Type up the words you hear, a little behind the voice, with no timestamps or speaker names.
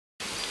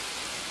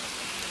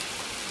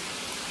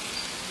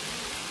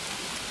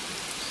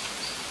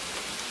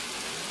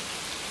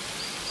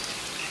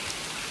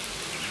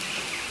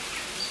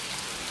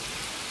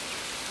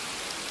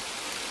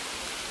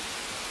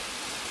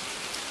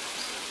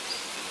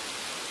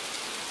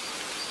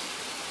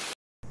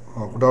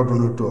Good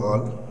afternoon to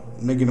all.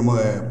 இன்னைக்கு நம்ம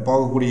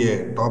பார்க்கக்கூடிய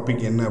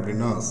டாபிக் என்ன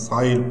அப்படின்னா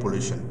சாயில்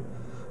பொல்யூஷன்.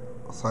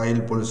 சாயில்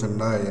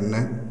பொல்யூஷன்னா என்ன,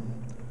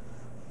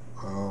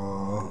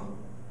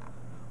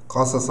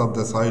 causes of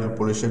the soil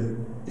pollution,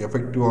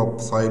 effective of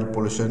soil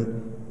pollution,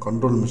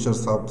 control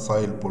measures of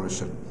soil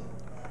pollution.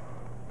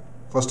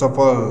 First of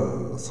all,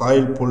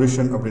 soil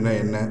pollution அப்படின்னா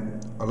என்ன,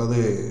 அல்லது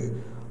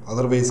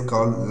otherwise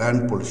called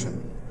land pollution.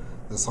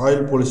 The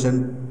soil pollution,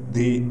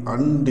 the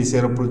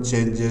undesirable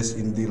changes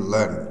in the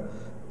land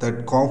that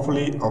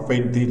harmfully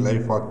affect the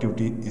life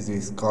activity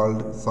is called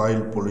soil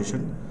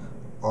pollution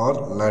or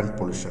land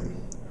pollution.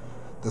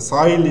 The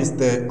soil is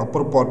the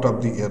upper part of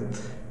the earth.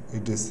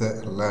 It is the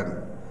land.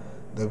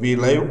 We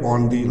live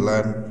on the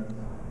land.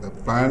 The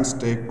plants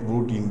take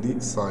root in the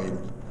soil.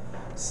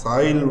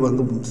 Soil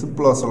வந்து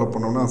சிம்பிளாக சொல்ல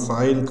போனோம்னா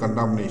soil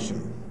contamination,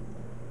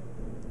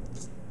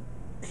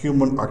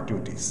 human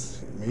activities.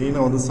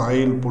 மெயினாக வந்து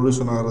soil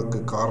pollution ஆகிறதுக்கு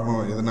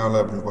காரணம் எதனால்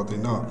அப்படின்னு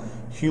பார்த்தீங்கன்னா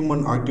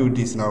ஹியூமன்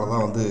ஆக்டிவிட்டீஸ்னால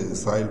தான் வந்து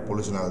சாயில்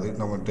பொல்யூஷன் ஆகுது.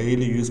 நம்ம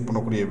டெய்லி யூஸ்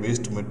பண்ணக்கூடிய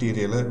வேஸ்ட்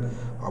மெட்டீரியலை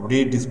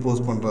அப்படியே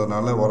டிஸ்போஸ்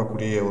பண்ணுறதுனால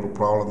வரக்கூடிய ஒரு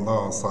ப்ராப்ளம்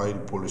தான்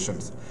சாயில்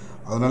பொல்யூஷன்ஸ்.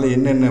 அதனால்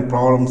என்னென்ன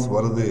ப்ராப்ளம்ஸ்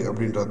வருது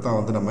அப்படின்றது தான்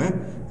வந்து நம்ம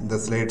இந்த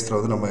ஸ்லைட்ஸில்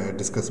வந்து நம்ம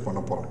டிஸ்கஸ்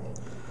பண்ண போகிறோம்.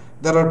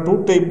 There are two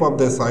type of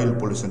the soil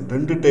pollution.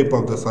 ரெண்டு type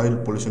of the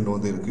soil pollution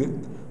வந்து இருக்குது.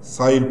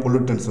 சாயில்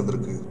பொல்யூட்டன்ஸ் வந்து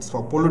இருக்குது.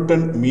 ஸோ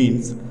பொல்யூட்டன்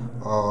மீன்ஸ்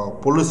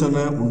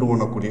பொல்யூஷனை உண்டு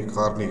பண்ணக்கூடிய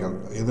காரணிகள்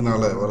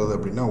எதனால் வருது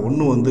அப்படின்னா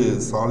ஒன்று வந்து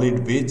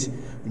சாலிட் வேஸ்ட்,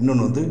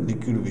 இன்னொன்று வந்து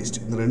லிக்விட் வேஸ்ட்.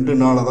 இந்த ரெண்டு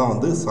நாள தான்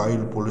வந்து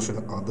சாயில் பொல்யூஷன்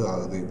அது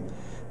ஆகுது.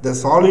 The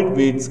solid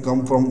waste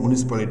come from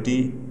municipality,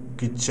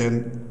 kitchen,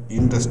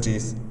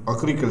 industries,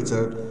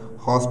 agriculture,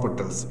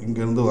 hospitals.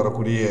 இங்கேருந்து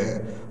வரக்கூடிய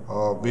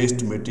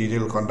waste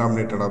material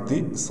contaminated of the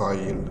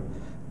soil.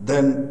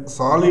 Then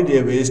solid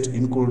waste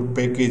include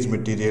package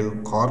material,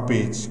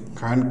 garbage,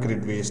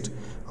 concrete waste,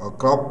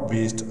 crop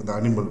waste, the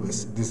animal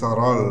waste. These are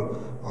all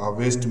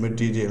waste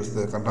materials,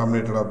 the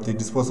contaminated of the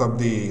dispose of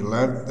the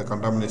land, the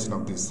contamination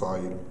of the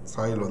soil.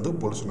 Soil வந்து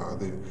pollution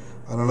ஆகுது.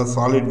 அதனால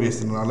solid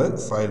wasteனால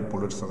soil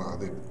pollution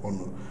ஆகுது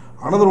ஒன்று.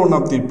 Another one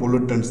of the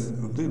pollutants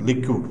வந்து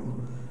liquid.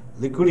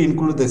 Liquid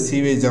include the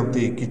sewage of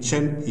the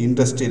kitchen,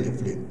 industrial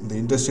effluent. இந்த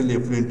industrial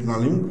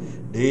எஃப்ளூயன்ட்னாலையும்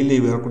daily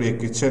வரக்கூடிய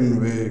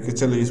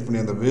கிச்சனில் use பண்ணி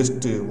அந்த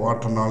வேஸ்ட்டு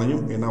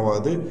வாட்டர்னாலையும்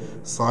என்னவாகுது,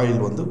 சாயில்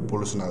வந்து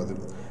பொல்யூஷன் ஆகுது.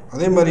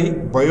 அதே மாதிரி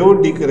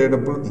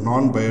பயோடிகிரேடபிள்,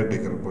 நான்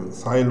பயோடிகிரேடபிள்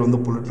சாயில் வந்து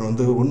பொல்யூட்டன்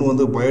வந்து ஒன்று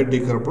வந்து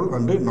பயோடிகிரேடபிள்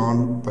அண்டு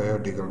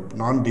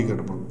நான்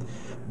டிகிரேடபிள்.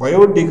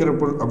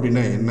 பயோடிகிரேடபிள்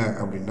அப்படின்னா என்ன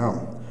அப்படின்னா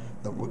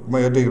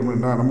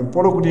பயோடிகிரேடபிள்னா நம்ம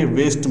போடக்கூடிய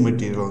வேஸ்ட்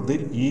மெட்டீரியல் வந்து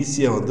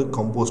ஈஸியாக வந்து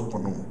கம்போஸ்ட்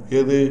பண்ணும்.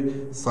 எது,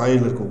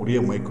 சாயில் இருக்கக்கூடிய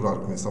மைக்ரோ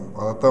ஆர்கனிசம்.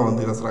 அதைத்தான்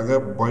வந்து என்ன சொல்கிறாங்க,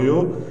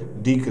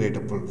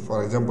 biodegradable.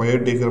 For example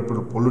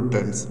biodegradable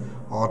pollutants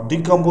R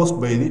டிகம்போஸ்ட்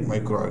by the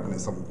micro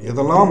organism.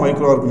 எதெல்லாம்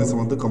மைக்ரோ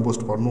ஆர்கனிசம் வந்து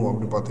கம்போஸ்ட் பண்ணும்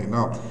அப்படின்னு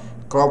பார்த்தீங்கன்னா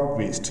crop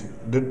waste,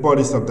 dead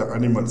bodies of the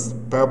animals,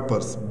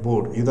 papers,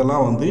 board,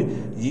 இதெல்லாம் வந்து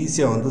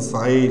ஈஸியாக வந்து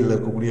சாயிலில்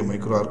இருக்கக்கூடிய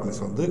மைக்ரோ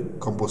ஆர்கனிசம் வந்து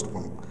கம்போஸ்ட்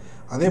பண்ணும்.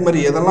 அதே மாதிரி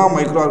எதெல்லாம்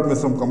மைக்ரோ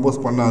ஆர்கனிசம்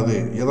கம்போஸ்ட் பண்ணாது,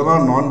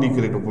 எதெல்லாம் நான்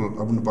டிகிரேடபிள்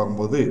அப்படின்னு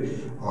பார்க்கும்போது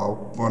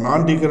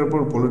நான்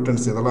டிகிரேடபிள்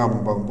பொல்யூட்டன்ஸ் எதெல்லாம்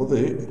அப்படின்னு பார்க்கும்போது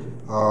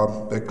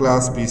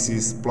glass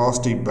species,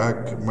 plastic bag,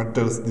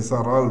 metals, these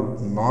are all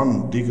non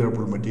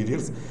degradable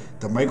materials.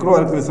 The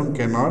microorganism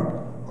cannot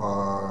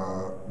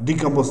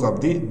decompose of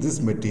this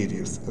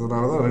materials.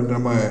 அதனால தான் ரெண்டு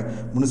நம்ம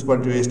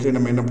முனிசிபாலிட்டி வேஸ்ட்லேயே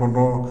நம்ம என்ன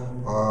பண்ணுறோம்,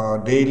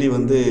 டெய்லி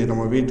வந்து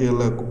நம்ம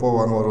வீட்டுகளில் குப்பை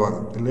வாங்க வருவாங்க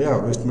இல்லையா,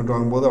 வேஸ்ட்மெண்ட்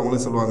வாங்கும்போது அவங்களே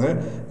சொல்லுவாங்க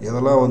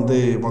எதெல்லாம் வந்து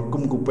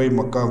மக்கும் குப்பை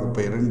மக்கா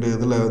குப்பை ரெண்டு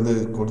இதில் வந்து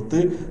கொடுத்து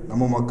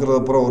நம்ம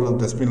மக்கிறதப்புறம் ஒரு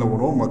டஸ்ட்பினில்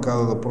போடுவோம்,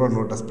 மக்காததுப்புறம்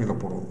இன்னொரு டஸ்ட்பினில்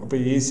போடுவோம். அப்போ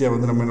ஈஸியாக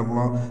வந்து நம்ம என்ன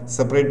பண்ணுவோம்,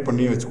 செப்பரேட்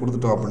பண்ணி வச்சு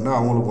கொடுத்துட்டோம் அப்படின்னா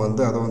அவங்களுக்கு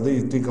வந்து அதை வந்து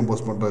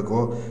டீகம்போஸ்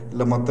பண்ணுறதுக்கோ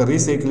இல்லை மற்ற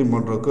ரீசைக்கிளிங்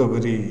பண்ணுறதுக்கோ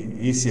வெரி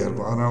ஈஸியாக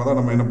இருக்கும். அதனால தான்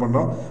நம்ம என்ன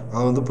பண்ணுறோம்,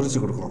 அதை வந்து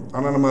பிரித்து கொடுக்குறோம்.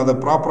 ஆனால் நம்ம அதை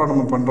ப்ராப்பராக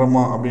நம்ம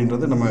பண்ணுறோமா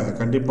அப்படின்றது நம்ம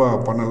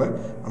கண்டிப்பாக பண்ணலை.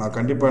 ஆனால்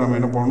கண்டிப்பாக நம்ம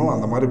என்ன பண்ணணும்,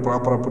 அந்த மாதிரி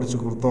ப்ராப்பராக பிரித்து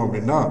கொடுத்தோம்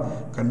அப்படின்னா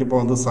கண்டிப்பாக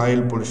வந்து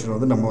சாயில் பொல்யூஷன்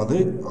வந்து நம்ம வந்து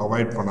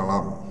அவாய்ட்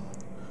பண்ணலாம்.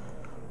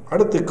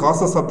 அடுத்து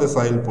causes of the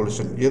soil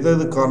pollution.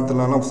 எது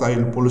காரணத்துலலாம்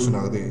சாயில் பொல்யூஷன்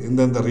ஆகுது,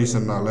 எந்தெந்த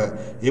ரீசன்னால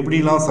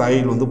எப்படிலாம்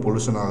சாயில் வந்து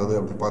பொல்யூஷன் ஆகுது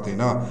அப்படின்னு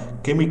பார்த்தீங்கன்னா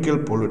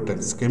கெமிக்கல்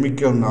பொல்யூட்டன்ஸ்,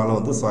 கெமிக்கல்னால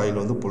வந்து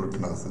சாயில் வந்து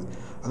பொல்யூட்டன் ஆகுது.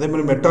 அதே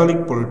மாதிரி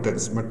மெட்டாலிக்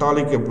பொல்யூட்டன்ஸ்,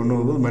 மெட்டாலிக்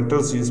அப்படின்னு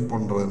மெட்டல்ஸ் யூஸ்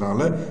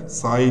பண்ணுறதுனால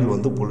சாயில்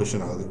வந்து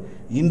பொல்யூஷன் ஆகுது.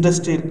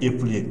 இண்டஸ்ட்ரியல்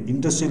எஃப்ளூயன்ட்,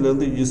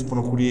 இண்டஸ்ட்ரியிலேருந்து யூஸ்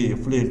பண்ணக்கூடிய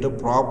எஃப்ளூயண்ட்டை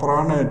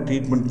ப்ராப்பரான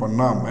ட்ரீட்மெண்ட்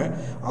பண்ணாமல்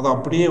அதை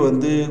அப்படியே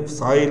வந்து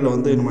சாயிலில்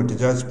வந்து நம்ம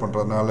டிசார்ஜ்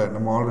பண்ணுறதுனால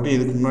நம்ம ஆல்ரெடி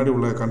இதுக்கு முன்னாடி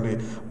உள்ள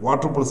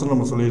வாட்டர் பொல்யூஷன்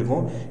நம்ம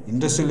சொல்லியிருக்கோம்.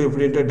 இண்டஸ்ட்ரியல்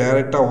எஃப்ளூயண்ட்டை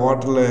டைரெக்டாக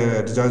வாட்டரில்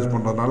டிசார்ஜ்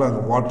பண்ணுறதுனால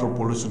அங்கே வாட்டர்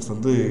பொல்யூஷன்ஸ்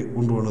வந்து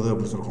உண்டு பண்ணுது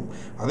அப்படின்னு சொல்லியிருக்கோம்.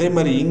 அதே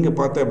மாதிரி இங்கே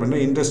பார்த்தேன் அப்படின்னா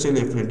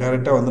இண்டஸ்ட்ரியல் எஃப்ளூயன்ட்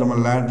டைரெக்டாக வந்து நம்ம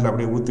லேண்டில்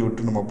அப்படியே ஊற்றி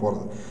விட்டு நம்ம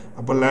போகிறது,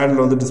 அப்போ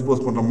லேண்டில் வந்து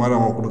டிஸ்போஸ் பண்ணுற மாதிரி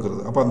அவங்க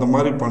கொடுக்குறது. அப்போ அந்த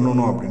மாதிரி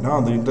பண்ணணும் அப்படின்னா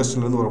அந்த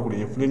இண்டஸ்ட்ரியிலேருந்து வரக்கூடிய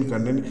effluent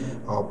content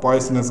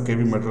poisonous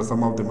heavy metal,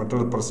 some of the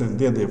metal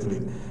percent அந்த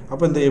எஃப்ளூயன்ட்.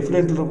 அப்போ இந்த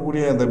எஃப்ளூயன்ட்டில்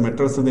இருக்கக்கூடிய அந்த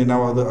மெட்டல்ஸ் வந்து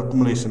என்னாவது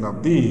அக்குமுலேஷன்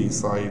ஆஃப் தி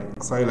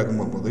சாயில்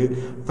அக்குமும் போது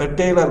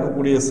ஃபெர்டைலாக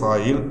இருக்கக்கூடிய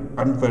சாயில்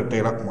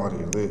அன்ஃபெர்டைலாக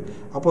மாறிடுது.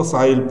 அப்போ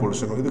சாயில்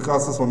பொல்யூஷன், இது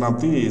causes one of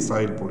the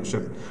soil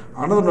pollution.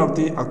 another one of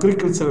the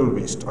agricultural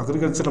waste,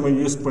 agriculture நம்ம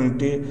யூஸ்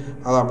பண்ணிட்டு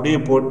அதை அப்படியே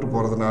போட்டு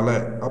போகிறதுனால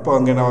அப்போ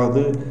அங்கே என்ன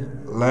ஆகுது,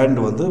 லேண்ட்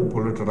வந்து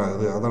பொல்யூட்டட்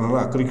ஆகுது. அதனால்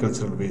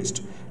அக்ரிகல்ச்சரல்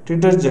வேஸ்ட்.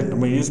 டிடர்ஜென்ட்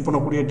நம்ம யூஸ்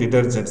பண்ணக்கூடிய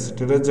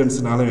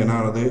டிடர்ஜென்ட்ஸ்னால என்ன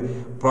ஆகுது,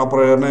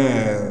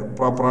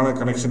 ப்ராப்பரான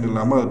கனெக்ஷன்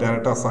இல்லாமல் அது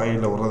டேரெக்டாக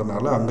சாயிலில்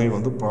வர்றதுனால அங்கேயும்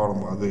வந்து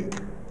ப்ராப்ளம் ஆகுது.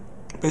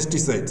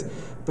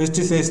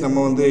 பெஸ்டிசைட்ஸ் நம்ம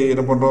வந்து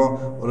என்ன பண்ணுறோம்,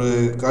 ஒரு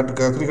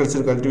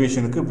அக்ரிகல்ச்சர்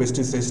கல்டிவேஷனுக்கு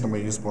பெஸ்டிசைட்ஸ் நம்ம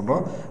யூஸ்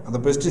பண்ணுறோம். அந்த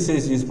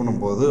பெஸ்டிசைட்ஸ் யூஸ்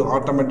பண்ணும்போது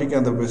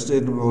ஆட்டோமேட்டிக்காக அந்த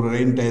பெஸ்டிசைட் ஒரு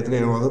ரெயின் டயத்தில்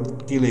என்ன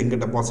கீழே எங்கே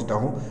டெபாசிட்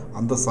ஆகும்,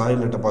 அந்த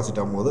சாயிலில்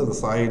டெபாசிட் ஆகும்போது அந்த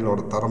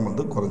சாயிலோட தரம்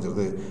வந்து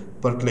குறைஞ்சிருது.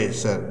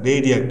 Fertiliser,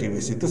 radio active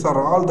waste, this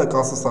are all the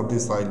causes of the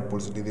soil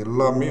pollution. இது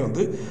எல்லாமே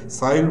வந்து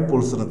சாயில்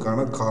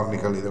பொல்யூஷனுக்கான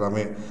காரணிகள். இது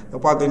எல்லாமே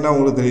பார்த்தீங்கன்னா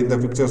உங்களுக்கு தெரியும். இந்த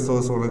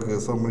பிக்சர்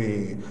உனக்கு ஸோ மெனி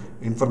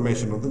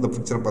இன்ஃபர்மேஷன் வந்து இந்த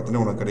பிக்சரை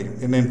பார்த்தீங்கன்னா உனக்கு கிடைக்கும்.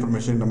 என்ன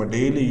இன்ஃபர்மேஷன், நம்ம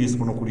டெய்லி யூஸ்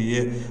பண்ணக்கூடிய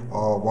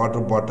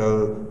வாட்டர்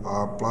பாட்டில்,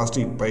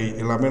 பிளாஸ்டிக் பை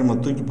எல்லாமே நம்ம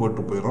தூக்கி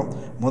போட்டு போயிடும்.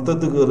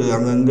 மொத்தத்துக்கு ஒரு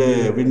அங்கங்கே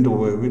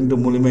விண்டு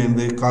மூலியமாக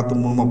இருந்து காற்று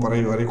மூலமாக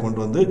பறவை வரை கொண்டு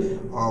வந்து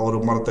ஒரு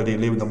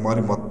மரத்தடியிலே இந்த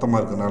மாதிரி மொத்தமாக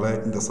இருக்கிறதுனால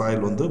இந்த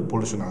சாயில் வந்து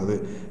பொல்யூஷன் ஆகுது.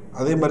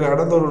 அதே மாதிரி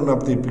அடர்ந்த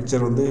அப்படி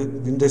பிக்சர் வந்து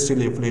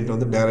இண்டஸ்ட்ரியல் எஃப்ளூயன்ட்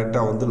வந்து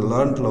டைரெக்டாக வந்து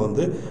லேண்டில்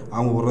வந்து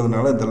அவங்க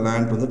விடுறதுனால இந்த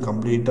லேண்ட் வந்து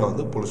கம்ப்ளீட்டாக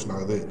வந்து பொல்யூஷன்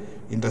ஆகுது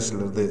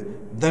இண்டஸ்ட்ரியிலேருந்து.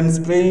 தென்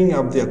spraying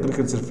of the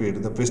agriculture field,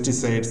 இந்த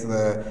பெஸ்டிசைட்ஸ்,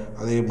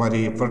 அதே மாதிரி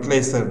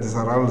fertiliser, this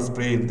are all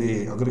spray in the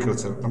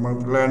agriculture. நம்ம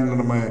லேண்டில்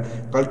நம்ம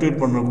கல்டிவேட்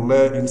பண்ணுறதுக்குள்ளே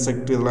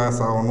இன்செக்ட் இதெல்லாம்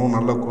ஆகணும்,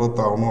 நல்ல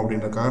க்ரோத் ஆகணும்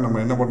அப்படின்றக்காக நம்ம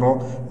என்ன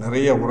பண்ணுறோம்,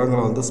 நிறைய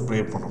உரங்களை வந்து ஸ்ப்ரே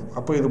பண்ணுறோம்.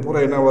 அப்போ இது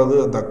பூரா என்ன ஆகுது,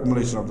 அந்த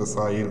accumulation of the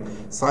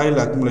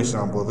soil accumulation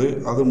ஆகும்போது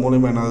அது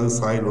மூலிமா என்ன ஆகுது,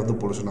 சாயில் வந்து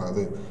பொல்யூஷன்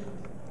ஆகுது.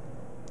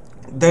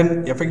 தென்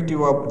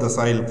effective of the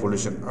soil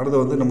pollution. அடுத்து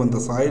வந்து நம்ம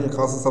இந்த soil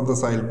causes of the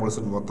soil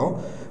pollution பார்த்தோம்.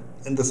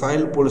 இந்த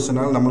சாயில்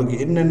பொல்யூஷனால் நம்மளுக்கு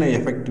என்னென்ன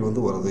எஃபெக்ட்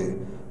வந்து வருது.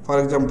 ஃபார்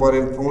எக்ஸாம்பிள்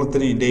உங்களுக்கு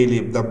தெரியும், டெய்லி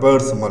த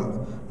பேர்ட் ஸ்மெல்,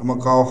 நம்ம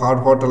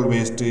hotel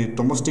waste,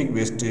 domestic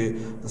waste,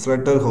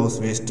 ஸ்லெட்டர் house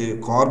waste,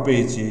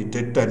 garbage,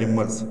 dead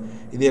animals,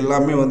 இது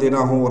எல்லாமே வந்து என்ன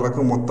ஆகும், ஒரு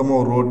ரகம் மொத்தமாக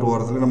ஒரு ரோட்டு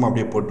ஓரத்தில் நம்ம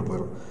அப்படியே போட்டு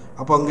போயிடும்.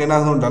 அப்போ அங்கே என்ன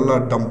ஆகும், நல்லா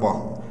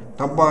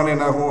டம்ப் ஆகினா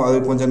என்ன ஆகும், அது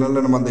கொஞ்சம்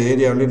நாளில் நம்ம அந்த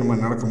ஏரியாவிலேயும் நம்ம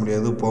நடக்க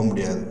முடியாது, போக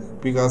முடியாது.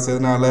 பிகாஸ்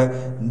எதனால்,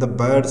 இந்த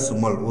பேர்ட்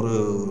ஸ்மெல், ஒரு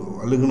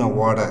அழுகுன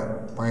வாடை,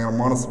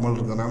 பயங்கரமான ஸ்மெல்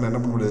இருக்கிறதுனால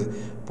என்ன பண்ண முடியாது,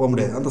 போக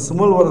முடியாது. அந்த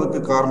ஸ்மெல்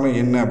வர்றதுக்கு காரணம்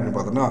என்ன அப்படின்னு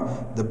பார்த்தோன்னா,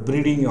 த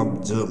ப்ரீடிங் ஆஃப்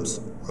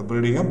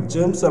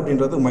ஜெர்ம்ஸ்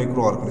அப்படின்றது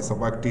micro organism,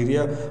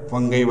 bacteria,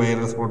 fungi,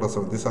 virus,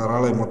 புரோட்டோசோம், this are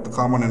all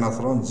common என்ன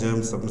சொல்கிறோம்,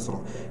 ஜெர்ம்ஸ் அப்படின்னு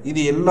சொல்கிறோம்.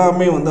 இது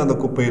எல்லாமே வந்து அந்த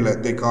குப்பையில்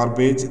தி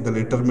garbage, the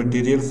litre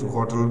materials,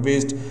 hotel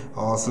waste,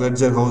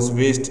 ஸ்லெட்ஜர் house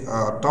waste,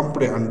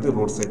 dumped and the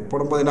road side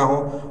போடும்போது என்ன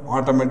ஆகும்,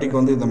 ஆட்டோமேட்டிக்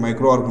வந்து இந்த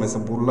மைக்ரோ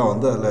ஆர்கானிசம் ஃபுல்லாக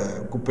வந்து அதில்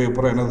குப்பையை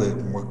பூரா என்னது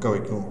மக்க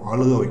வைக்கும்,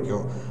 அழுக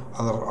வைக்கும்.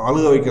 அதை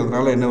அழுக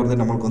வைக்கிறதுனால என்ன வருது,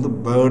 நம்மளுக்கு வந்து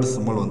பேர்ட்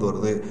ஸ்மெல் வந்து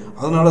வருது.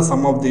 அதனால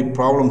சம் ஆஃப் தி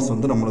ப்ராப்ளம்ஸ்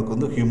வந்து நம்மளுக்கு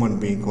வந்து ஹியூமன்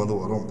பீயிங்க்கு வந்து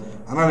வரும்.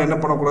 அதனால் என்ன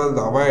பண்ணக்கூடாது,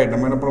 அவாய்ட்,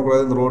 நம்ம என்ன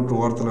பண்ணக்கூடாது, இந்த ரோட்டு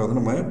ஓரத்தில் வந்து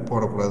நம்ம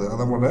போடக்கூடாது.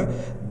 அதே போல்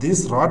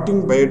this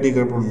rotting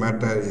biodegradable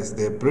matter is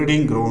the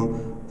breeding ground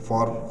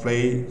for fly,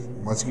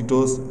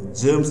 mosquitoes,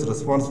 germs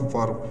responsible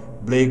for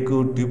பிளேக்கு,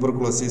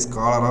 tuberculosis,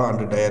 cholera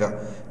and டயரா.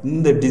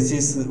 இந்த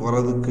டிசீஸ்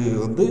வர்றதுக்கு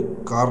வந்து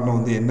காரணம்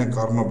வந்து என்ன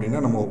காரணம் அப்படின்னா,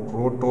 நம்ம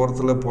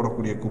ரோட்டோரத்தில்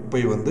போடக்கூடிய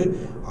குப்பை வந்து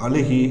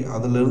அழுகி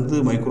அதிலிருந்து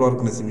மைக்ரோ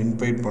ஆர்கானிசம்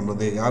இன்ஃபெக்ட்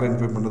பண்ணுறது. யார்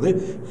இன்ஃபெக்ட் பண்ணுறது,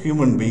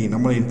 ஹியூமன் பீயிங்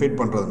நம்மளை இன்ஃபெக்ட்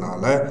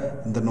பண்ணுறதுனால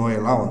இந்த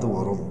நோயெல்லாம் வந்து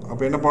வரும்.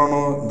 அப்போ என்ன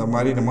பண்ணணும், இந்த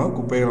மாதிரி நம்ம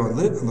குப்பைகளை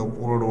வந்து அந்த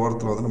ரோடு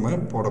ஓரத்தில் வந்து நம்ம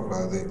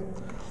போடக்கூடாது.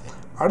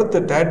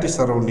 அடுத்த டேட்டி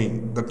surrounding,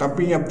 the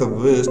dumping of the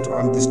waste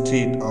on the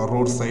street R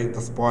road side,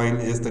 the spoil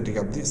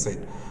aesthetic of the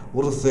side.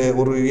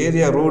 ஒரு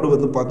ஏரியா ரோடு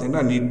வந்து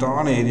பார்த்திங்கன்னா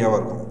நீட்டான ஏரியாவாக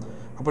இருக்கும்.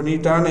 அப்போ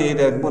நீட்டான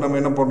ஏரியா இருக்கும்போது நம்ம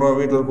என்ன பண்ணுறோம்,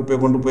 வீட்டில் குப்பையை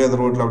கொண்டு போய் அந்த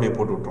ரோட்டில் அப்படியே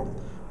போட்டு விட்டோம்.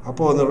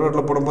 அப்போது அந்த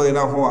ரோட்டில் போடும்போது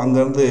என்ன ஆகும்,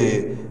 அங்கேருந்து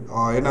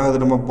என்ன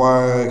ஆகுது, நம்ம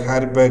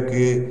ஹேரி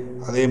பேக்கு,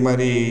 அதே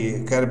மாதிரி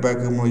கேரி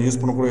பேக்கு, நம்ம யூஸ்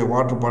பண்ணக்கூடிய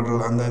வாட்டர்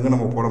பாட்டில் அங்கங்கே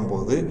நம்ம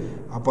போடும்போது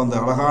அப்போ அந்த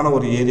அழகான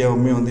ஒரு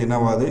ஏரியாவுமே வந்து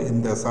என்னவாது,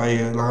 இந்த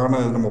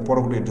அழகான நம்ம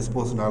போடக்கூடிய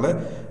டிஸ்போஸ்னால்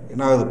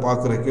என்ன ஆகுது,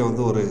 பார்க்குறக்கே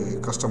வந்து ஒரு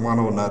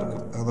கஷ்டமான ஒன்றா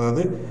இருக்குது.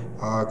 அதாவது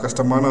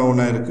கஷ்டமான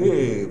ஒன்றா இருக்குது.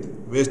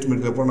 வேஸ்ட்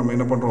மெட்டீரியல் அப்புறம் நம்ம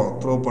என்ன பண்ணுறோம்,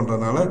 த்ரோ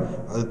பண்ணுறதுனால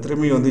அது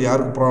திரும்பி வந்து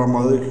யாருக்கு ப்ராப்ளம்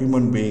ஆகுது,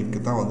 ஹியூமன் பீயிங்க்கு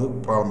தான் வந்து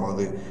ப்ராப்ளம்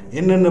ஆகுது.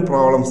 என்னென்ன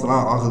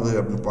ப்ராப்ளம்ஸ்லாம் ஆகுது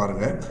அப்படின்னு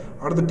பாருங்கள்.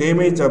 அடுத்து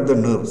டேமேஜ் ஆஃப் தி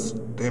நர்வ்ஸ்,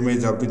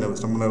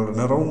 நம்மளோட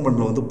நரம்பு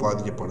மண்டலம் வந்து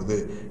பாதிக்கப்படுது.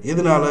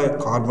 இதனால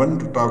carbon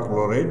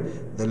tetrachloride,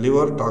 the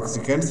liver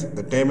டாக்சிகன்ஸ்,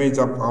 the damage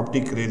of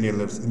optic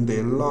cranial nerves, இந்த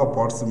எல்லா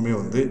பார்ட்ஸுமே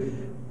வந்து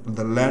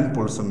இந்த லேண்ட்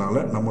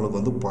பொல்யூஷனால் நம்மளுக்கு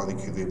வந்து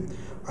பாதிக்குது.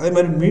 அதே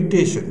மாதிரி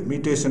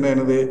மியூட்டேஷன்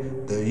என்னது,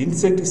 இந்த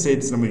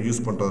இன்செக்டிசைட்ஸ் நம்ம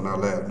யூஸ்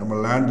பண்ணுறதுனால, நம்ம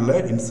லேண்டில்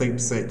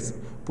இன்செக்டிசைட்ஸ்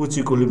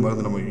பூச்சிக்கொல்லி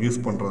மருந்து நம்ம யூஸ்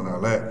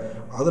பண்ணுறதுனால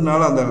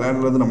அதனால் அந்த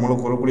லேண்ட்லேருந்து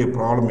நம்மளுக்கு வரக்கூடிய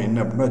ப்ராப்ளம் என்ன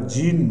அப்படின்னா,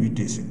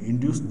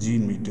 இன்டியூஸ்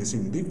ஜீன்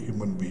மியூட்டேஷன் இந்த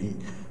ஹியூமன் பீயிங்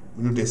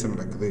மியூட்டேஷன்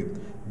நடக்குது.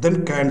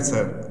 தென்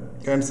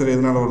கேன்சர்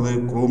எதனால் வருது,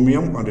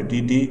 chromium and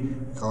DD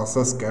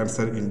causes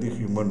cancer in the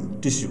human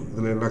tissue,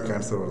 இதில் எல்லாம்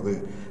கேன்சர் வருது.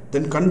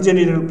 தென்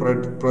கன்ஜெனிட்டல்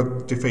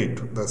ப்ரொடிஃபைட்,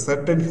 த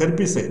சர்டன்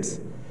ஹெர்பிசைட்ஸ்,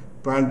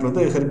 பிளான்ட்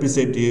வந்து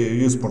ஹெர்பிசைட்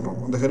யூஸ் பண்ணுறோம்.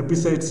 அந்த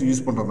ஹெர்பிசைட்ஸ்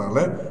யூஸ் பண்ணுறதுனால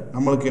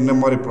நம்மளுக்கு என்ன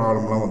மாதிரி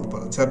ப்ராப்ளம்லாம் வந்து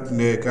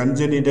பாருங்கள்.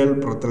 Congenital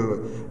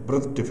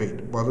breath defect,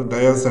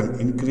 டயோசன்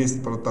increase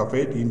breath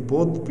affect in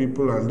both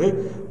people and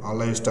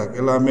life stock,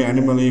 எல்லாமே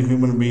அனிமல்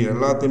ஹியூமன் பீயிங்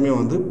எல்லாத்தையுமே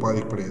வந்து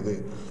பாதிக்கப்படுது.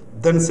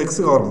 தென்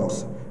செக்ஸ்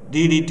ஹார்மோன்ஸ்,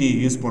 DDT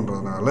யூஸ்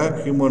பண்ணுறதுனால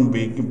ஹியூமன்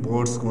பீயிங்க்கு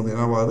பேர்ட்ஸ்க்கு வந்து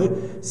என்னவாது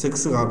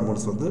செக்ஸ்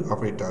ஹார்மோன்ஸ் வந்து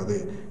அஃபெக்ட் ஆகுது.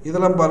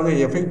 இதெல்லாம்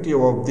பாருங்கள்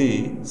effective of the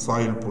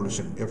soil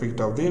pollution,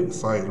 effect of the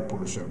soil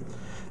pollution.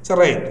 சரி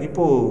ரைட்,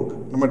 இப்போது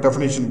நம்ம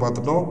டெஃபினேஷன்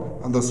பார்த்துட்டோம்.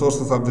 அந்த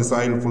sources of the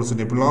soil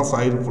pollution எப்படிலாம்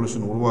சாயில்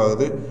பொல்யூஷன்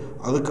உருவாகுது.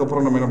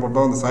 அதுக்கப்புறம் நம்ம என்ன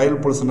பண்ணுறோம், அந்த சாயில்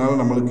பொல்யூஷனால்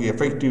நம்மளுக்கு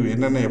எஃபெக்டிவ்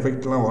என்னென்ன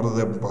எஃபெக்ட்லாம் வருது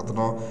அப்படின்னு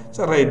பார்த்துட்டோம்.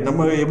 சரி ரைட்,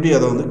 நம்ம எப்படி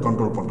அதை வந்து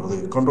கண்ட்ரோல் பண்ணுறது,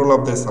 control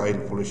of the soil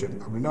pollution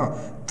அப்படின்னா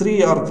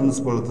 3R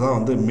பிரின்சிபல் தான்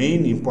வந்து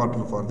main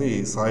important for the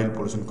soil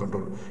pollution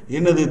control.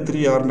 என்னது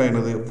 3Rனா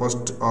என்னது?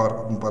 ஃபர்ஸ்ட் ஆர்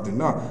அப்படின்னு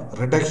பார்த்தீங்கன்னா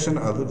ரிடக்ஷன்,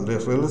 அது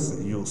லெஸ்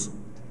யூஸ்,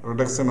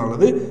 ரிடக்ஷன்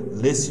அல்லது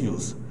லெஸ்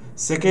யூஸ்.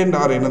 செகண்ட்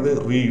ஆர் என்னது?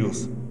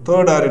 ரீயூஸ்.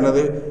 தேர்ட் ஆர்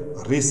என்னது?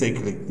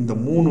 ரீசைக்கிளிங். இந்த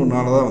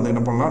 3நால தான் வந்து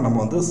என்ன பண்ணலாம், நம்ம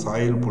வந்து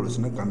சாயில்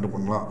பொல்யூஷனை கண்டு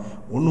பண்ணலாம்.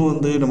 ஒன்று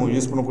வந்து நம்ம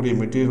யூஸ் பண்ணக்கூடிய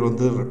மெட்டீரியல்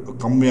வந்து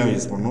கம்மியாக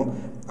யூஸ் பண்ணணும்.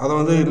 அதை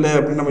வந்து இல்லை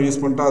அப்படின்னு நம்ம யூஸ்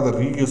பண்ணிட்டா அதை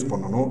ரீயூஸ்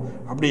பண்ணணும்.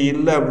 அப்படி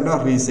இல்லை அப்படின்னா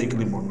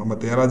ரீசைக்கிளிங் பண்ணணும். நம்ம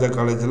தியாகராஜா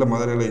காலேஜில்,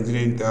 மதுரையில்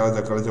இன்ஜினியரிங்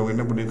தியாகராஜா காலேஜ் அவங்க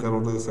என்ன பண்ணியிருக்காரு,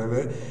 ஒரு சைடு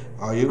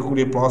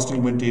இருக்கக்கூடிய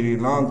பிளாஸ்டிக்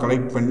மெட்டீரியல்லாம்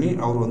கலெக்ட் பண்ணி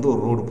அவர் வந்து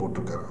ஒரு ரோடு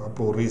போட்டிருக்காரு.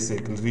 அப்போது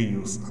ரீசைக்கிள்,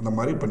 ரீயூஸ் அந்த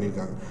மாதிரி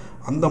பண்ணியிருக்காங்க.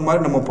 அந்த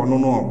மாதிரி நம்ம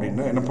பண்ணணும்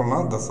அப்படின்னா என்ன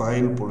பண்ணலாம், இந்த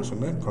சாயில்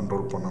பொல்யூஷனை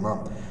கண்ட்ரோல் பண்ணலாம்.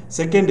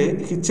 Second,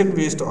 kitchen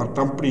waste R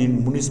dumped in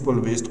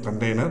municipal waste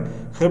container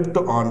helped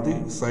on the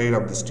side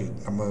of the street.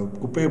 நம்ம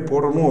குப்பையை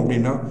போடணும்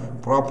அப்படின்னா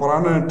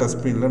ப்ராப்பரான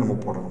டஸ்ட்பினில் நம்ம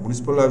போடணும்.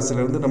 முனிசிபல்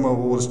ஆஃபீஸ்லேருந்து நம்ம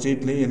ஒவ்வொரு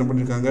ஸ்ட்ரீட்லேயும் என்ன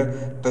பண்ணியிருக்காங்க,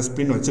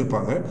 டஸ்ட்பின்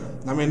வச்சுருப்பாங்க.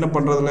 நம்ம என்ன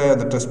பண்ணுறதில்ல,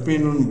 அந்த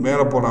டஸ்ட்பின்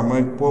மேலே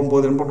போடாமல்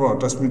போகும்போது என்ன பண்ணுறோம்,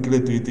 டஸ்ட்பின் கீழே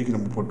தூக்கி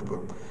நம்ம போட்டு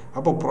போகிறோம்.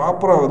 அப்போ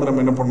ப்ராப்பராக வந்து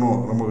நம்ம என்ன பண்ணணும்,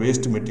 நம்ம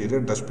வேஸ்ட்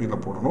மெட்டீரியல்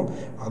டஸ்ட்பினில் போடணும்.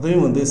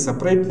 அதையும் வந்து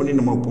செப்பரேட் பண்ணி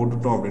நம்ம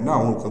போட்டுட்டோம் அப்படின்னா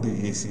அவங்களுக்கு வந்து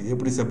ஈஸி.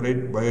 எப்படி செப்பரேட்?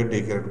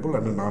 பயோடிகிரேடபிள்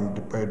அண்ட் நான்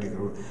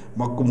பயோடிகிரேடபிள்,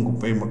 மக்கும்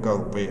குப்பை, மக்கா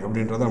குப்பை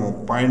அப்படின்றத நம்ம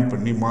பாயிண்ட்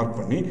பண்ணி மார்க்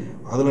பண்ணி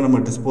அதில் நம்ம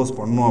டிஸ்போஸ்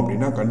பண்ணோம்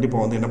அப்படின்னா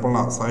கண்டிப்பாக வந்து என்ன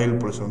பண்ணலாம், சாயில்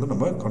பொல்யூஷன் வந்து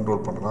நம்ம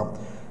கண்ட்ரோல் பண்ணலாம்.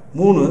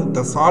 3,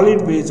 the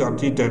solid waste R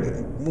treated.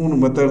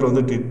 3 மெத்தடில்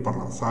வந்து ட்ரீட்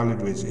பண்ணலாம்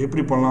சாலிட் வேஸ்ட்.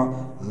 எப்படி பண்ணலாம்?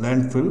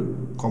 Landfill,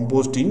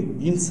 composting,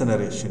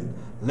 incineration.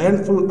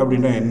 லேண்ட்ஃபில்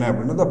அப்படின்னா என்ன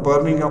அப்படின்னா இந்த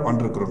பர்னிங் ஆஃப்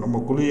அண்டர்கிரவுண்ட். நம்ம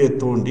குழியை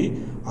தோண்டி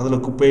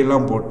அதில்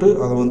குப்பையெல்லாம் போட்டு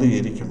அதை வந்து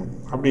எரிக்கணும்.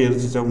 அப்படி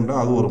எரிச்சிட்டோம்னா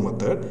அது ஒரு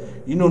மெத்தட்.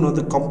 இன்னொன்று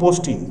வந்து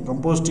கம்போஸ்டிங்.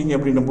 கம்போஸ்டிங்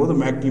அப்படின்னும் போது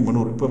மேக்னிங்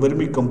மனூர், இப்போ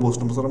வெர்மிக்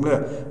கம்போஸ்ட் நம்ம சொல்கிறோம்ல,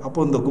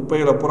 அப்போ இந்த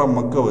குப்பைகளை பூரா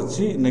மக்க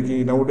வச்சு இன்றைக்கி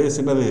நவடேஸ்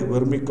என்னது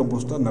வெர்மிக்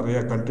கம்போஸ்ட் தான்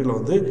நிறையா கண்ட்ரியில்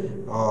வந்து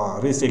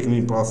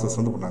ரீசைக்கிளிங் ப்ராசஸ்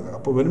வந்து பண்ணாங்க.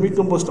 அப்போ வெர்மிக்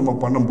கம்போஸ்ட் நம்ம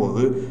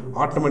பண்ணும்போது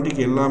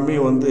ஆட்டோமேட்டிக் எல்லாமே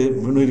வந்து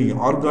மெனூரிங்,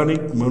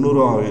 ஆர்கானிக்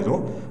மெனூராக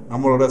ஆகிடும்.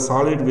 நம்மளோட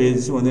சாலிட்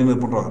வேஸ்ட் வந்து என்ன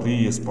பண்ணுறோம்,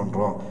 ரீயூஸ்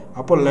பண்ணுறோம்.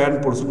 அப்போ லேண்ட்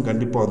பொல்யூஷன்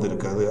கண்டிப்பாக வந்து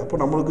இருக்காது. அப்போ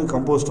நம்மளுக்கு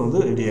கம்போஸ்ட் வந்து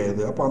ரெடி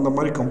ஆகுது. அப்போ அந்த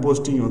மாதிரி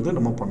கம்போஸ்டிங் வந்து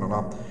நம்ம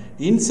பண்ணலாம்.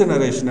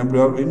 இன்சினரேஷன் அப்படி,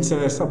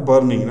 இன்சினரேஷன்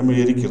பர்னிங், நம்ம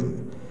எரிக்கிறது.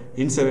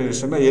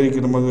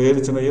 இன்சினரேஷனாக நம்ம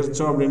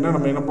எரிச்சோம் அப்படின்னா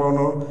நம்ம என்ன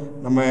பண்ணணும்,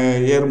 நம்ம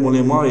ஏர்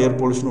மூலயமா ஏர்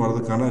பொல்யூஷன்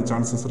வர்றதுக்கான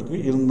சான்சஸ்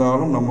இருக்குது.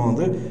 இருந்தாலும் நம்ம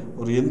வந்து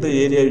ஒரு எந்த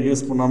ஏரியா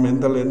யூஸ்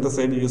பண்ணாமல் எந்த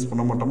சைடு யூஸ்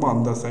பண்ண மாட்டோமோ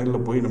அந்த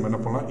சைடில் போய் நம்ம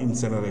என்ன பண்ணலாம்,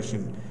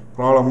 இன்சினரேஷன்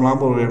ப்ராப்ளம்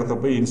இல்லாமல் ஒரு இடத்த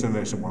போய்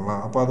இன்சினரேஷன்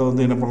பண்ணலாம். அப்போ அதை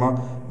வந்து என்ன பண்ணலாம்,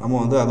 நம்ம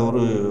வந்து அதை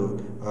ஒரு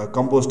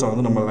கம்போஸ்ட்டாக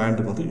வந்து நம்ம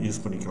லேண்டுக்கு வந்து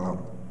யூஸ் பண்ணிக்கலாம்.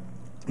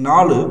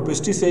 4,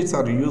 pesticides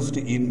R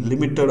used in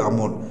limited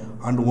amount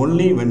and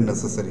only when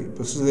necessary.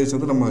 Pesticides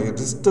வந்து நம்ம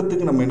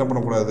இஷ்டத்துக்கு நம்ம என்ன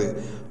பண்ணக்கூடாது,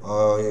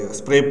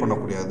 ஸ்ப்ரே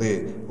பண்ணக்கூடாது.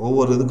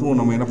 ஒவ்வொரு இதுக்கும்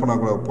நம்ம என்ன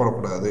பண்ணக்கூடாது,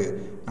 போடக்கூடாது.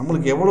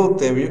 நம்மளுக்கு எவ்வளோ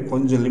தேவையோ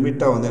கொஞ்சம்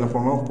லிமிட்டாக வந்து என்ன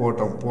பண்ணணும்,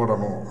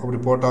 போடணும். அப்படி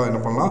போட்டால்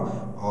என்ன பண்ணலாம்,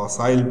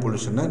 சாயில்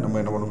பொல்யூஷனை நம்ம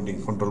என்ன பண்ண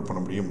முடியும், கண்ட்ரோல்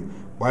பண்ண முடியும்.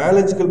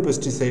 Biological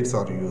pesticides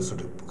R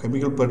used.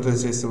 Chemical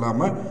pesticides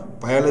இல்லாமல்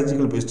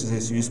பயாலஜிக்கல்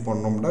பெஸ்டிசைட்ஸ் யூஸ்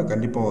பண்ணோம்னா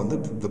கண்டிப்பாக வந்து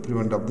த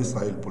prevent of the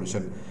soil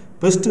pollution.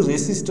 Best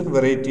resistant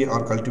variety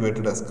R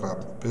cultivated as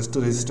graph. Best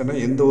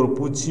ரெசிஸ்டண்ட்டாக எந்த ஒரு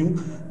பூச்சியும்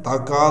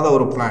தாக்காத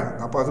ஒரு பிளான்ட்.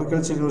 அப்போ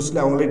அக்ரிகல்ச்சர்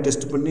யூனிவர்சிட்டியில் அவங்களே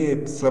டெஸ்ட் பண்ணி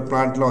சில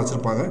பிளான்ட்லாம்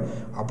வச்சுருப்பாங்க.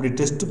 அப்படி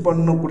டெஸ்ட்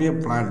பண்ணக்கூடிய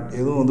பிளான்ட்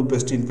எதுவும் வந்து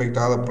பெஸ்ட் இன்ஃபெக்ட்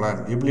ஆகாத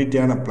பிளான்ட்,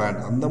 எபிலிட்டியான பிளான்ட்,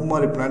 அந்த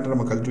மாதிரி பிளான்ட்டை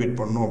நம்ம கல்டிவேட்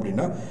பண்ணோம்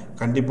அப்படின்னா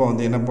கண்டிப்பாக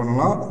வந்து என்ன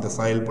பண்ணலாம், இந்த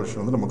சாயில்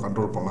பொல்யூஷன் வந்து நம்ம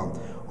கண்ட்ரோல் பண்ணலாம்.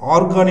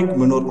 Organic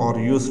manure R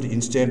used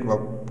instant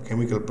of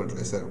chemical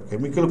fertiliser.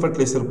 Chemical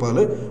fertiliser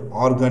பதில்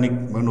ஆர்கானிக்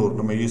மெனூர்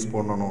நம்ம யூஸ்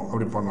பண்ணணும்,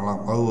 அப்படி பண்ணலாம்.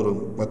 அது ஒரு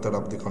method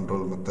of the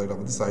control, method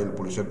of the soil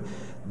pollution.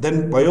 Then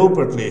bio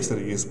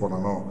fertiliser use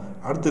பண்ணணும்.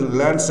 அடுத்து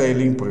land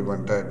styling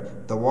prevented.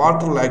 The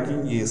water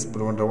lacking is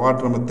prevented.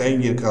 Water நம்ம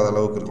தேங்கி இருக்காத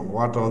அளவுக்கு இருக்கும்.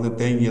 வாட்டர் வந்து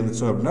தேங்கி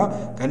இருந்துச்சு அப்படின்னா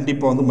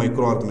கண்டிப்பாக வந்து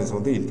மைக்ரோ ஆர்கனிசம்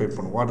வந்து இன்ஃபெக்ட்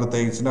பண்ணும். வாட்டர்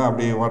தேங்கிச்சுன்னா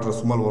அப்படியே வாட்டர்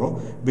ஸ்மெல் வரும்.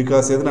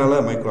 பிகாஸ்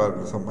எதனால, மைக்ரோ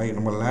ஆர்கனிசம்.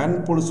 நம்ம லேண்ட்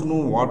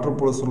பொல்யூஷனும் வாட்டர்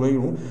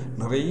பொல்யூஷன்லையும்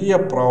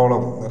நிறைய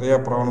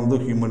ப்ராப்ளம் வந்து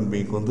ஹியூமன்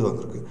பீயிங்க்கு வந்து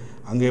வந்திருக்கு.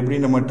 அங்கே எப்படி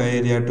நம்ம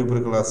டயரியா,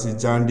 டியூபர்குலோசிஸ்,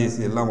 ஜாண்டிஸ்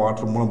எல்லாம்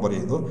வாட்டர் மூலம்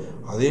பரவுதோ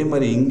அதே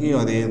மாதிரி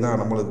இங்கேயும் அதே தான்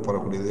நம்மளுக்கு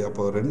பரவக்கூடியது.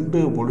 அப்போ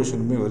 2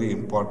 பொல்யூஷனுமே வெரி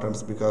இம்பார்ட்டன்ஸ்.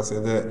 பிகாஸ்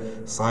எது,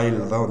 சாயில்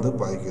தான் வந்து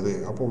பாதிக்குது.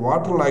 அப்போ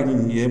வாட்டர்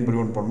லாகிங் ஏன்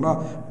ப்ரிவெண்ட் பண்ணால்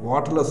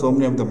வாட்டரில் so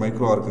many of the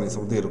micro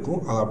organism வந்து இருக்கும்.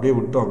 அதை அப்படியே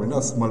விட்டோம்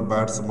அப்படின்னா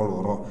பேட் ஸ்மெல்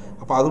வரும்.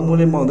 அப்போ அது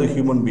மூலயமா வந்து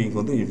ஹியூமன் பீயிங்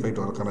வந்து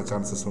இன்ஃபெக்ட் வரக்கான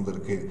சான்சஸ் வந்து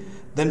இருக்குது.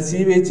 தென்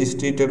sewage is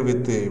treated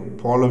with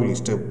following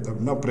step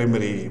அப்படின்னா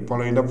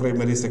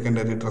பிரைமரி,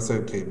 செகண்டரி,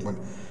 டெர்ஷியரி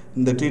ட்ரீட்மெண்ட்.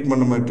 இந்த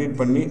ட்ரீட்மெண்ட் நம்ம ட்ரீட்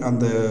பண்ணி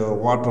அந்த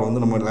வாட்டரை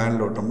வந்து நம்ம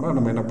லேண்டில் விட்டோம்னா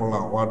நம்ம என்ன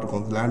பண்ணலாம், வாட்டருக்கு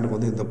வந்து லேண்டுக்கு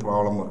வந்து எந்த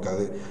ப்ராப்ளமும்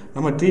இருக்காது.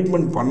 நம்ம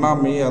ட்ரீட்மெண்ட்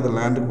பண்ணாமையே அதை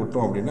லேண்டுக்கு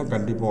விட்டோம் அப்படின்னா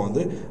கண்டிப்பாக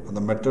வந்து அந்த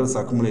metals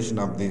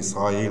accumulation of the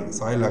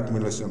soil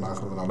accumulation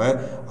ஆகிறதுனால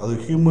அது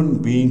ஹியூமன்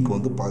பீயிங்க்கு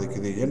வந்து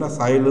பாதிக்குது. ஏன்னா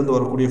சாயிலேருந்து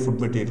வரக்கூடிய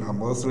ஃபுட் மெட்டீரியல்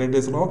நம்ம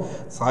ஸ்லைட்டே சொன்னோம்,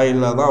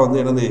 சாயிலில் தான் வந்து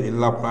என்னது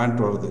எல்லா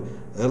பிளான்ட் வருது,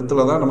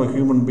 எர்த்தில் தான் நம்ம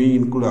ஹியூமன் பீயிங்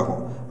இன்க்ளூட்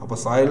ஆகும். அப்போ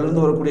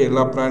சாயிலேருந்து வரக்கூடிய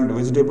எல்லா பிளான்ட்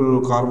வெஜிடபிள்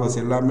கார்பஸ்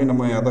எல்லாமே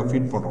நம்ம அதை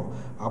ஃபீட் பண்ணுறோம்.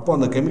 அப்போ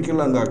அந்த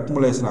கெமிக்கல் அங்கே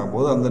அக்குமுலேஷன்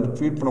ஆகும்போது அந்த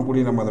ஃபீட்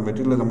பண்ணக்கூடிய நம்ம அந்த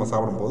மெட்டீரியலை நம்ம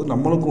சாப்பிடும்போது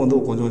நம்மளுக்கும் வந்து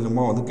கொஞ்சம்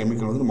கொஞ்சமாக வந்து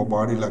கெமிக்கல் வந்து நம்ம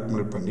பாடியில்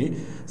அக்குமுலேட் பண்ணி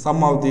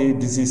சம் ஆஃப் தி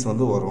டிசீஸ்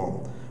வந்து வரும்.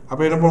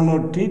 அப்போ என்ன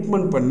பண்ணணும்,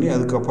 ட்ரீட்மெண்ட் பண்ணி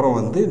அதுக்கப்புறம்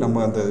வந்து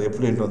நம்ம அந்த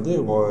எஃப்ளூயன்ட் வந்து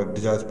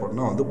டிசார்ஜ்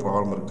பண்ணால் வந்து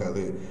ப்ராப்ளம்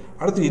இருக்காது.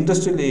 அடுத்து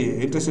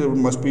industrial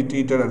must be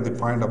treated at the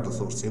point of the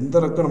source. எந்த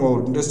ரக்கம் நம்ம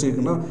ஒரு இண்டஸ்ட்ரி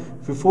இருக்குன்னா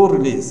பிஃபோர்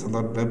ரிலீஸ்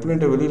அந்த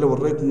எஃப்ளூயண்ட்டை வெளியில்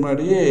விடுறதுக்கு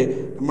முன்னாடியே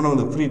நம்ம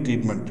வந்து ஃப்ரீ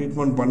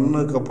ட்ரீட்மெண்ட்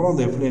பண்ணதுக்கப்புறம்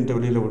அந்த எஃப்ளூயண்ட்டை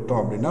வெளியில்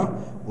விட்டோம் அப்படின்னா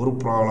ஒரு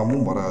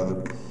ப்ராப்ளமும் வராது.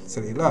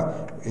 சரிங்களா?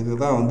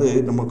 இதுதான் வந்து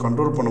நம்ம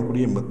கண்ட்ரோல்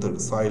பண்ணக்கூடிய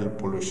method soil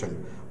pollution.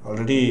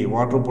 Already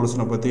water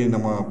பொல்யூஷனை பற்றி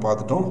நம்ம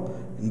பார்த்துட்டோம்.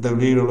 இந்த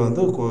வீடியோவில்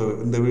வந்து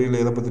இந்த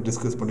வீடியோவில் எதை பற்றி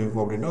டிஸ்கஸ்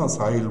பண்ணியிருக்கோம் அப்படின்னா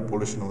சாயில்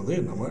பொல்யூஷன் வந்து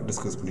நம்ம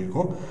டிஸ்கஸ்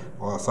பண்ணியிருக்கோம்.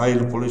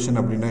 சாயில் பொல்யூஷன்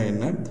அப்படின்னா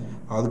என்ன,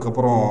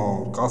 அதுக்கப்புறம்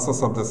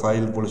causes of the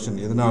soil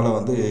pollution எதனால்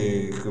வந்து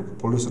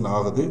பொல்யூஷன்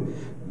ஆகுது,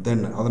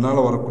 தென்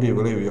அதனால் வரக்கூடிய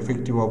விளைவு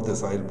effective of the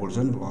soil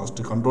pollution,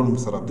 last control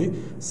measure of the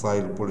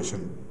soil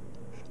pollution.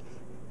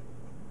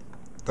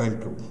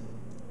 Thank you.